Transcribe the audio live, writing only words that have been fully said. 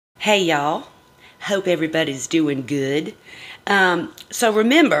Hey y'all, hope everybody's doing good. So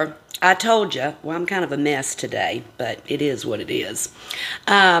remember, I told you, well, I'm kind of a mess today, but it is what it is.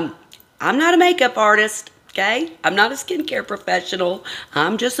 I'm not a makeup artist, okay? I'm not a skincare professional.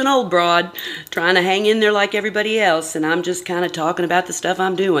 I'm just an old broad trying to hang in there like everybody else, and I'm just kind of talking about the stuff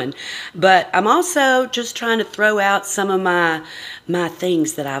I'm doing. But I'm also just trying to throw out some of my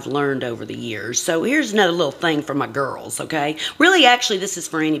things that I've learned over the years. So here's another little thing for my girls, okay? Really, actually, this is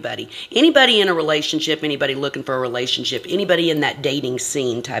for anybody. Anybody in a relationship, anybody looking for a relationship, anybody in that dating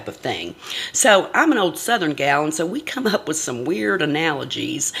scene type of thing. So I'm an old Southern gal, and so we come up with some weird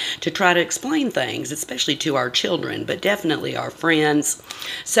analogies to try to explain things, especially to our children, but definitely our friends.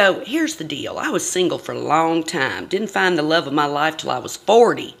 So here's the deal. I was single for a long time. Didn't find the love of my life till I was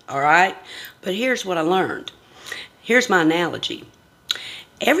 40, all right? But here's what I learned. Here's my analogy.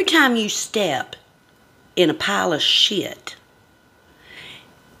 Every time you step in a pile of shit,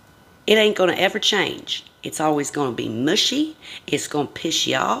 it ain't going to ever change. It's always going to be mushy. It's going to piss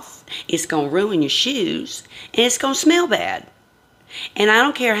you off. It's going to ruin your shoes. And it's going to smell bad. And I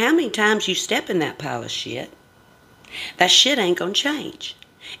don't care how many times you step in that pile of shit, that shit ain't going to change.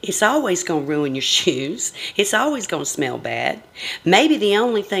 It's always going to ruin your shoes. It's always going to smell bad. Maybe the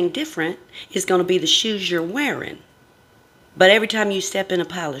only thing different is going to be the shoes you're wearing. But every time you step in a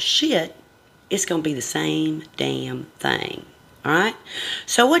pile of shit, it's going to be the same damn thing. All right?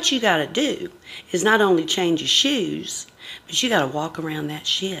 So what you got to do is not only change your shoes, but you got to walk around that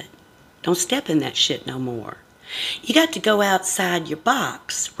shit. Don't step in that shit no more. You got to go outside your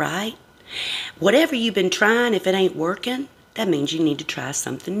box, right? Whatever you've been trying, if it ain't working, that means you need to try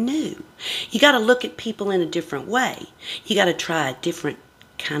something new. You got to look at people in a different way. You got to try a different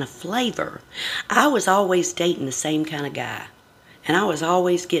kind of flavor. I was always dating the same kind of guy, and I was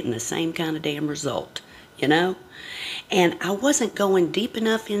always getting the same kind of damn result, you know? And I wasn't going deep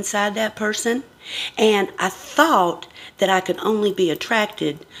enough inside that person, and I thought that I could only be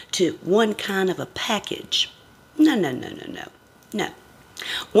attracted to one kind of a package. No.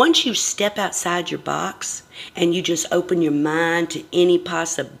 Once you step outside your box and you just open your mind to any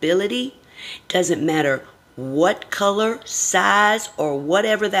possibility, doesn't matter what color, size, or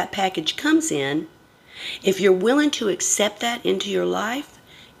whatever that package comes in, if you're willing to accept that into your life,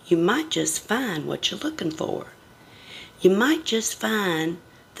 you might just find what you're looking for. You might just find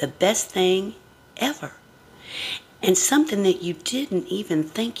the best thing ever. And something that you didn't even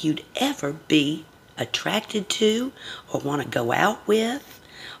think you'd ever be attracted to or want to go out with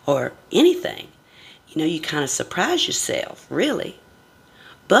or anything. You know, you kind of surprise yourself, really.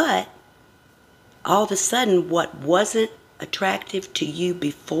 But all of a sudden, what wasn't attractive to you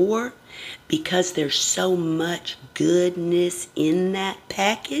before, because there's so much goodness in that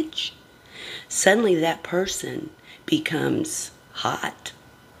package, suddenly that person becomes hot.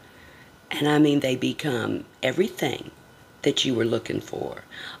 And I mean, they become everything that you were looking for.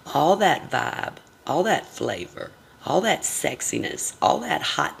 All that vibe, all that flavor, all that sexiness, all that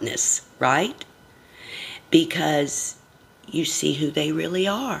hotness, right? Because you see who they really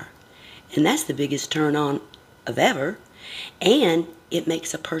are. And that's the biggest turn on of ever. And it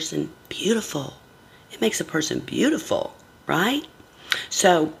makes a person beautiful. It makes a person beautiful, right?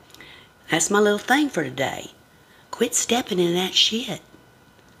 So that's my little thing for today. Quit stepping in that shit,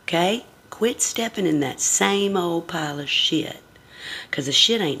 okay? Quit stepping in that same old pile of shit. Because the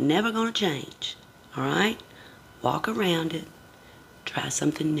shit ain't never going to change, all right? Walk around it. Try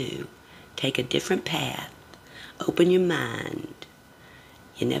something new. Take a different path. Open your mind.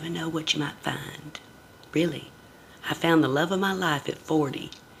 You never know what you might find. Really. I found the love of my life at 40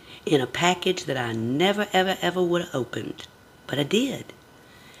 in a package that I never, ever would have opened. But I did.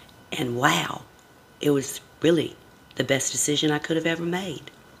 And wow, it was really the best decision I could have ever made.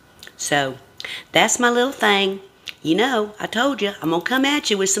 So that's my little thing. You know, I told you, I'm going to come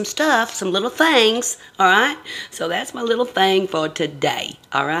at you with some stuff, some little things, all right? So that's my little thing for today,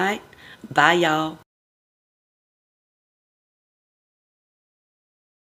 all right? Bye, y'all.